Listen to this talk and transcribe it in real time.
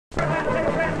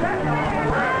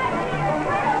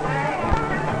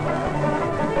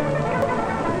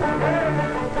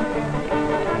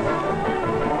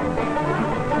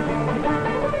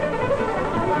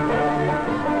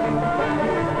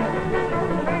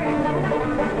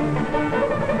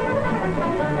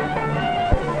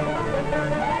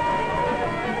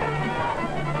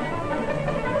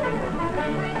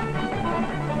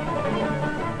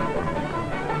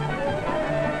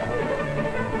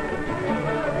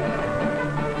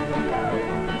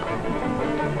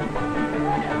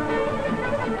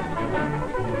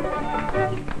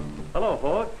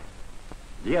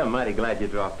Gee, I'm mighty glad you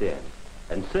dropped in.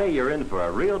 And say you're in for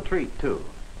a real treat, too.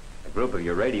 A group of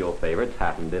your radio favorites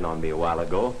happened in on me a while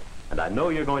ago, and I know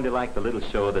you're going to like the little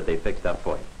show that they fixed up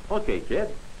for you. Okay, kid.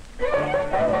 I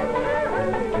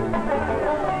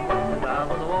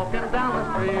was walking down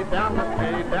the street, down the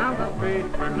street, down the street,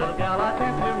 where a little gal I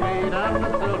think to meet on the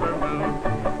silver moon.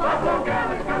 Buffalo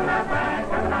gal is coming out night,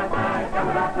 coming out night,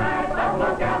 coming out night.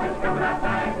 Buffalo gal is coming out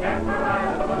night, and the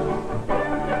light of the moon.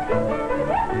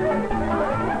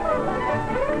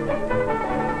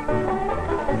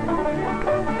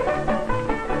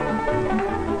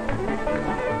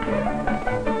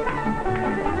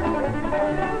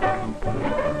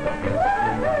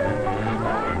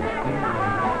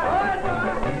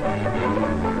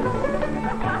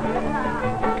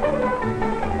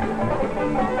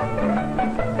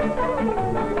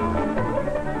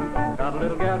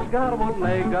 Got a wooden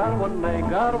leg, got a wooden leg,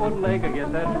 got a wooden leg. I guess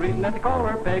that's the reason that they call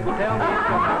her Peg. Will tell me it's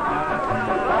coming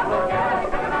Buffalo gal is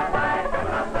coming outside,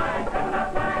 coming outside, coming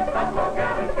outside. Buffalo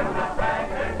gal is coming outside,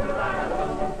 next to the light of the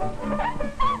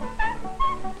moon.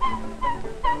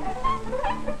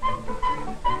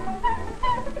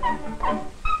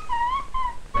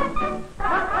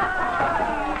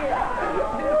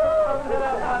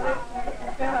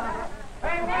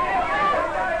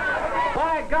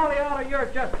 By golly, Otto, you're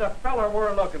just the feller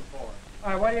we're looking for.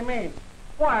 Why, what do you mean?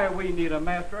 Why, we need a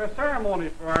master of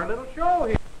ceremonies for our little show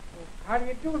here. How do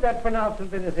you do that pronouncing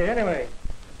business here, anyway?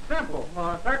 Simple.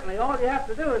 Well, certainly all you have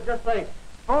to do is just say,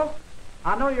 folks,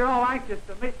 I know you're all anxious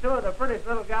to meet two of the prettiest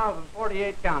little gals in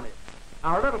 48 counties.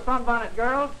 Our little sunbonnet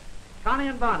girls, Connie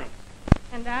and Bonnie.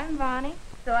 And I'm Bonnie,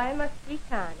 so I must be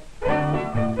Connie.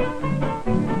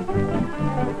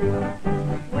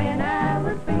 When I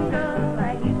was single,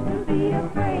 I used to be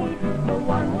afraid no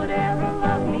one would ever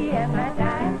love me as my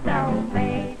dying sorrow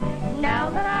made.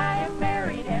 Now that I am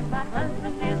married and my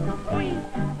husband is so sweet,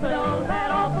 but all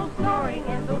that awful snoring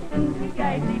and those stingy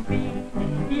icy feet.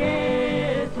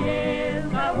 Yes,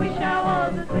 yes, I wish I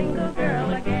was a single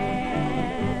girl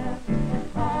again.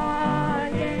 Ah,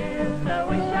 yes, I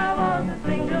wish I was a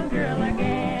single girl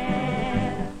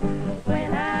again.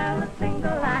 When I was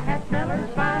single, I had fellers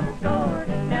by the door.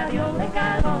 Now the only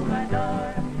guy's on my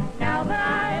door. Now that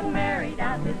I am married,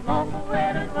 I'm his lawful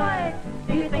wedded wife.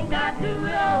 Do you think I'd do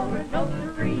it over? No,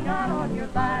 sirree, not on your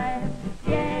life.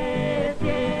 Yes,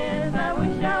 yes, I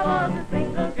wish I was a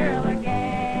single girl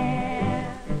again.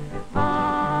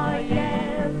 Oh,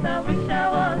 yes, I wish I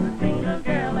was a single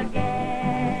girl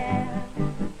again.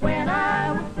 When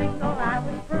I was single, I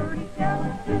was pretty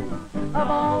jealous, too, of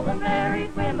all the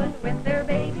married women with their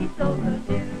babies so good.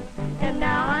 And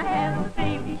now I have a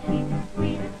baby, she's the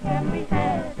sweetest can we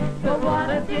had. But what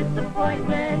a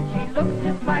disappointment, she looks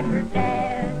just like her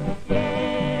dad.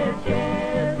 Yes,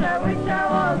 yes, I wish I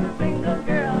was a single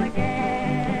girl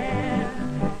again.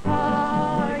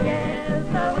 Oh,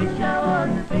 yes, I wish I was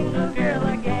a single girl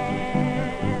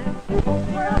again.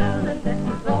 Well, and this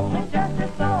was only just a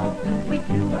song. We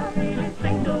two are really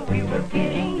single, we were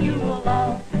kidding you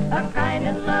along. A kind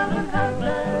and loving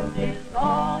husband is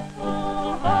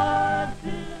awful hard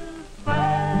to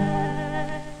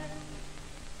find.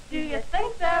 Do you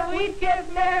think that we'd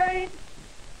get married?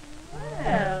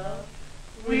 Well,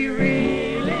 we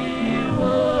really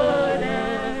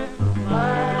wouldn't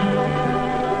mind.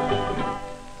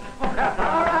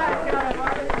 All right,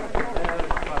 everybody.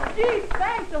 Gee,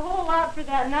 thanks a whole lot for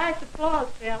that nice applause,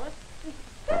 fellas.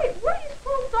 Hey, where do you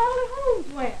suppose Dolly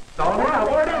Holmes went? Dolly, now,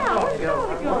 where did Where'd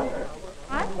Dolly go?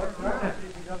 What?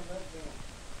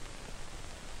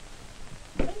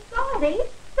 Hey, Dolly,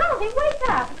 Dolly, wake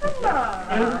up. Come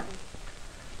on.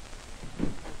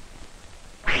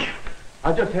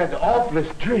 I just had the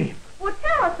awfulest dream. Well,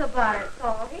 tell us about it,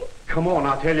 Salty. Come on,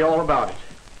 I'll tell you all about it.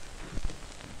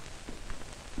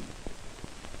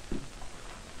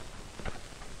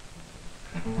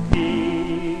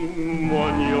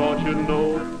 One you ought to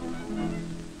know.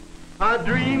 I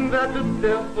dreamed that the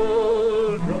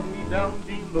devil drove me down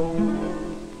below.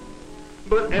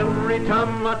 But every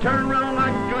time I turn around,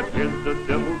 I could hear the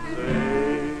devil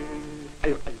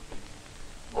say,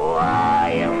 Oh,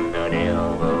 I am the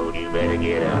devil, you better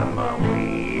get out of my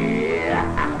way.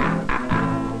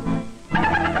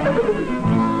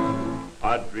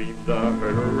 I dreamed I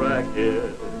heard a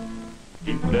racket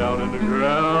deep down in the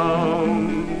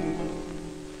ground.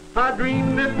 I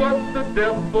dreamed it was the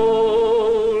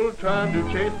devil trying to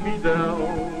chase me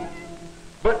down.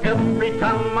 But every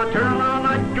time I turn around,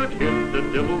 I could hear the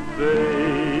devil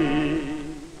say,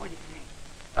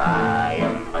 I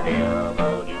am the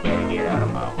devil, you better get out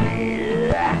of my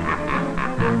way.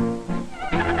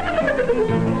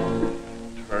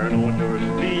 turn on your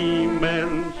steam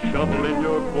and shovel in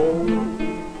your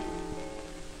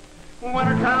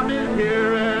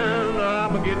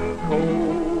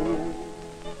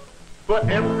But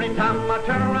every time I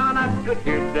turn around, I could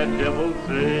hear that devil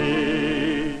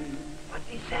say, What's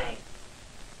he say?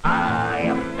 I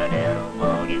am the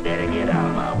devil, you better get out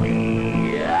of my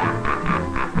way.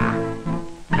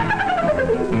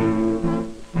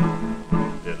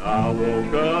 Then I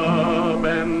woke up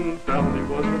and found it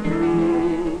wasn't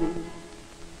true.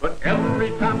 But every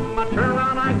time I turn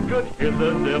around, I could hear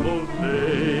the devil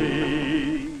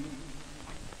say,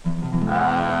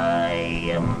 I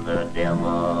am the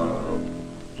devil,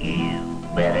 you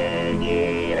better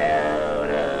get out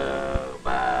of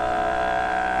my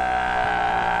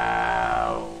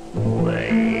way.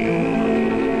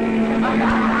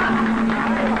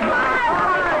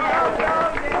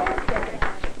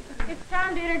 It's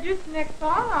time to introduce the next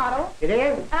song, Otto. It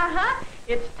is? Uh-huh.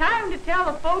 It's time to tell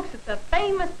the folks that the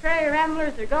famous Prairie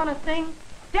Ramblers are going to sing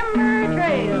Timber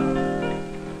Trail.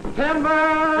 Timber, timber,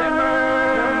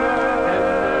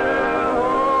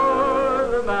 o'er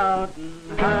the mountain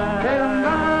high. Timber,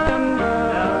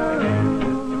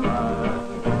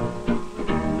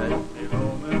 let the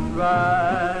Romans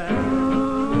ride,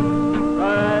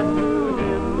 ride to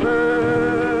timber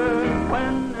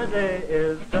when the day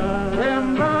is done.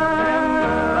 Timber,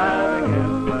 by the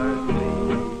Gilbert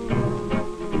Street,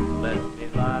 let me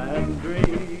lie and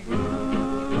dream,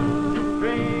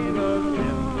 dream of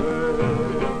timber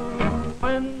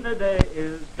when the day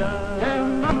is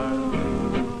done.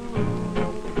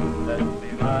 Let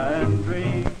me lie and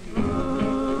dream,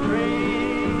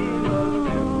 dream of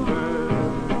timber.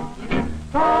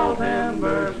 Tall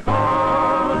timbers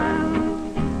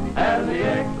calling as the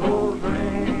echoes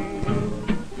ring.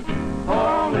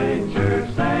 All nature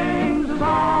sings a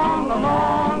song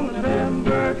along the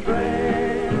timber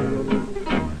trail.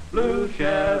 Blue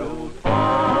shadows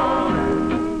falling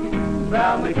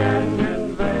down the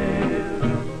canyon vale,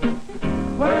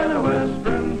 where the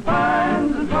whispering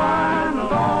pines entwine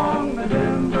along the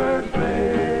timber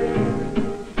trail.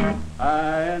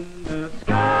 High in the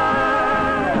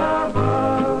sky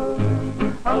above,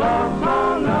 a love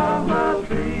song of the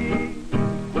tree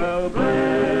will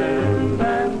blend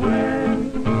and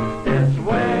win its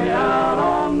way out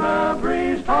on the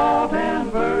breeze. Tall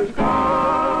timbers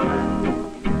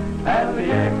calling as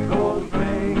the echoes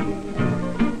ring.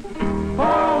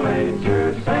 All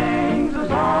nature sings a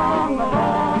song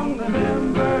along the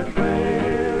timber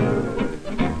trail.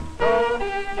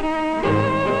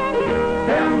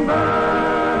 Timber,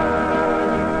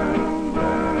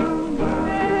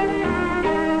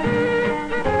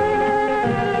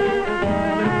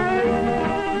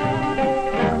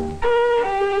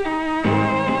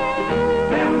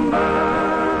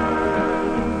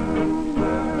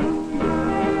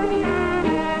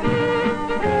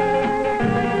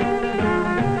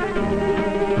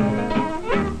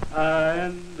 high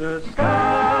in the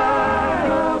sky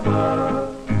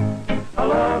above, a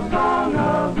love song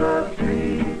of the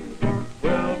tree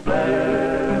will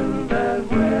blend and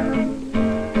win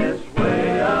its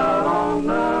way out on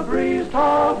the breeze.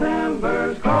 Tall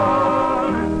timbers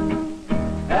calling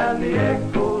and the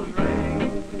echoes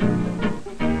ring.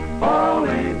 All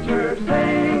nature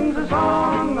sings a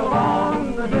song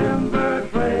along the timber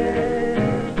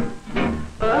trail.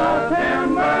 The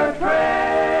timber trail.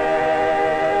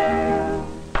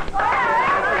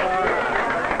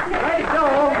 Hey,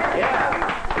 Joe.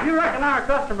 Yeah? You reckon our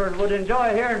customers would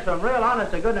enjoy hearing some real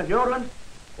honest-to-goodness yodeling?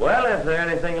 Well, if they're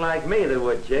anything like me, they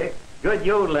would, Chick. Good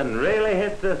yodeling really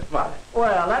hits the spot.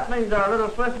 Well, that means our little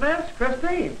Swiss miss,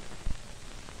 Christine.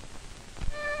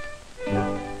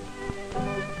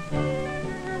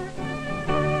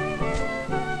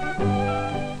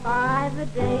 By the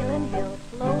Dalen Hill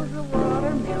flows the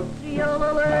watermill.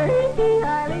 Three-o-la-lady,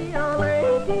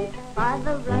 by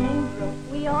the running brook,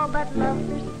 we all but love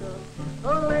her so.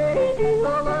 Oh lady,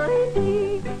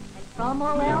 and from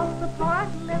all else apart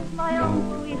lives my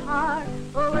own sweetheart.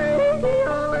 Oh lady,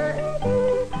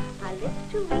 I live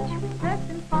to reach with press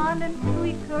and fond and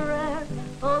sweet caress.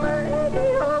 Oh lady,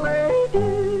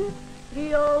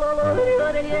 three-o-la-lady,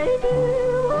 oh lady,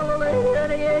 oh lady, oh lady,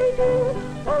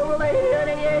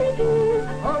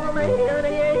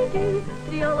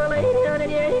 three-o-la-lady, oh lady, oh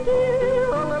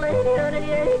lady,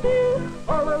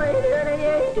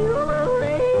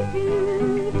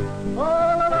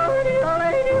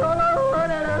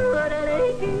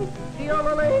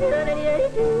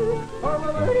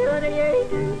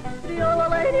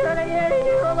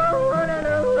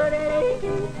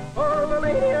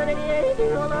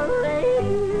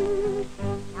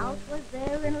 Out was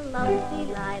there in a lovely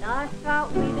light, our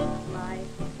trout we did fly.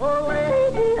 Oh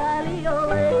lady, oh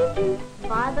lady,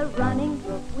 by the running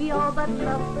brook, we all but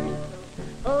loved her so.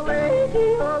 Oh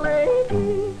lady,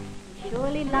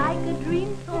 surely like a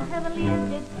dream, so heavenly it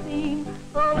did seem.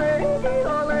 Oh, lady,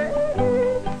 oh, lady,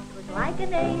 it was like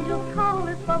an angel's call,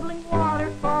 this bubbling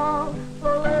waterfall.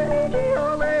 Oh, lady,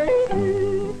 oh, lady,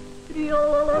 oh, lady, oh,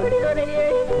 lady, oh, lady,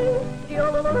 oh,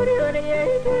 lady, oh, lady,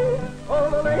 oh,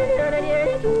 lady, oh,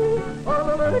 lady,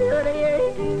 oh, lady, oh,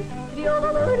 lady,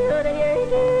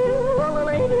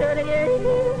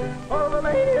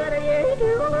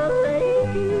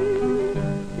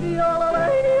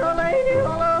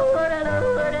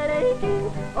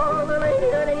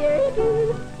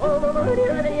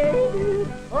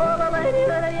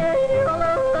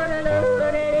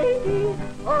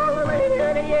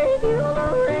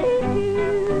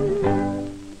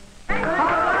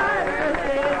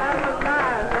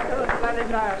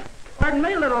 Pardon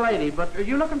me, little lady, but are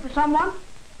you looking for someone?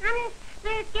 I'm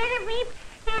little Genevieve,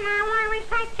 and I want to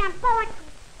recite some poetry.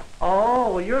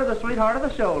 Oh, well, you're the sweetheart of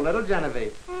the show, little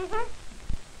Genevieve. Mm-hmm.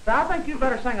 So I think you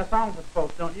better sing a song for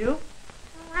folks, don't you?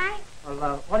 All right.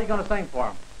 Well, what are you going to sing for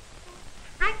them?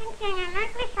 I can sing an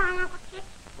ugly song, Uncle Kit.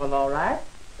 Well, all right.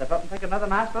 Step up and take another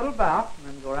nice little bow, and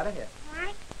then go right ahead. All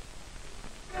right.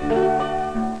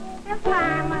 The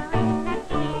farmer in the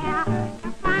field,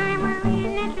 the farmer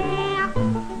in the field.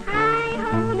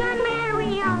 Hi-ho, the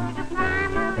merry-o, the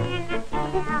farmer in the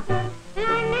field.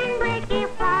 London Bridge is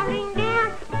falling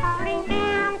down, falling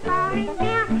down, falling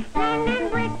down. London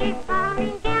Bridge is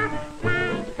falling down.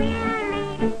 My fair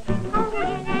lady, go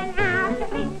in and out the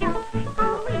window, go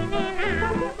in and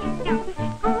out the window,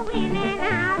 go in and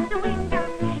out the window.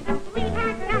 The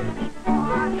sweetheart done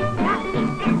before, nothing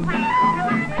can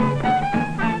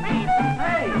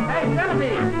Hey,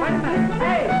 Genevieve, wait a minute.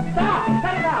 Hey, stop,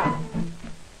 take it out.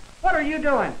 What are you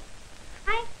doing?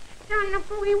 I'm doing the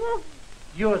boogie woogie.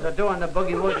 You was a doing the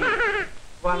boogie woogie.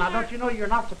 Well, now, don't you know you're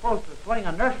not supposed to swing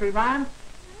a nursery rhyme?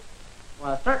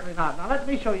 Well, certainly not. Now, let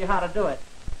me show you how to do it.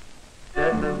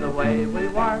 This is the way we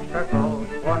wash our clothes.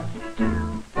 Wash,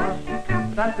 wash.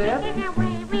 That's This it. is the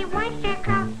way we wash our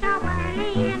clothes so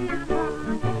early in the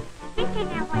morning. This is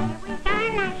the way we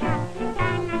darn our socks,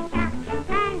 darn our socks,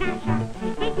 darn our socks.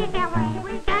 This is the way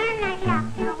we darn our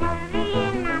socks so early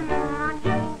in the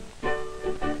morning.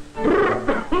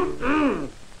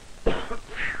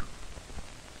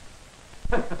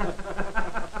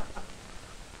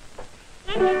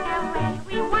 This is the way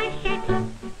we wash our teeth,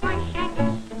 wash our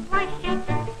teeth, wash our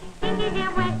teeth. This is the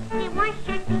way we wash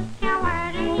our teeth so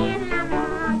early in the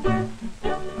morning.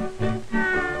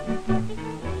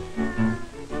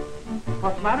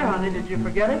 What's the matter, honey? Did you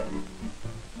forget it?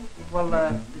 Well,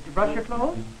 did you brush your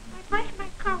clothes? I brush my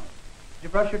coat, Did you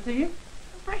brush your teeth?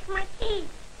 I brush my teeth.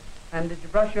 And did you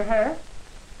brush your hair?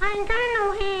 I ain't got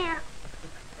no hair.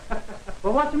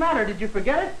 Well, what's the matter? Did you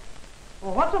forget it?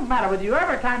 Well, what's the matter with you?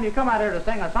 Every time you come out here to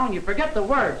sing a song, you forget the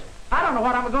words. I don't know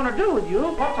what I'm going to do with you.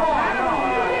 What's the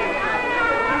matter?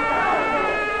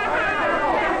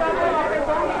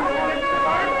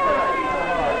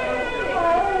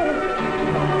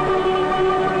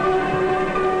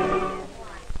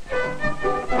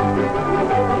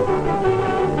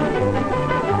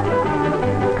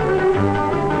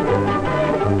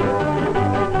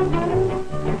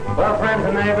 Well, friends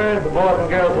and neighbors, the boys and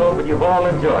girls hope that you've all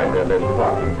enjoyed their little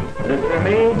party. And as for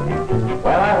me,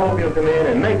 well, I hope you'll come in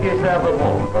and make yourself at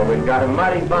home, for we've got a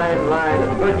mighty fine line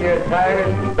of Goodyear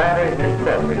tires, batteries, and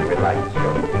accessories we'd like to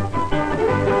show you.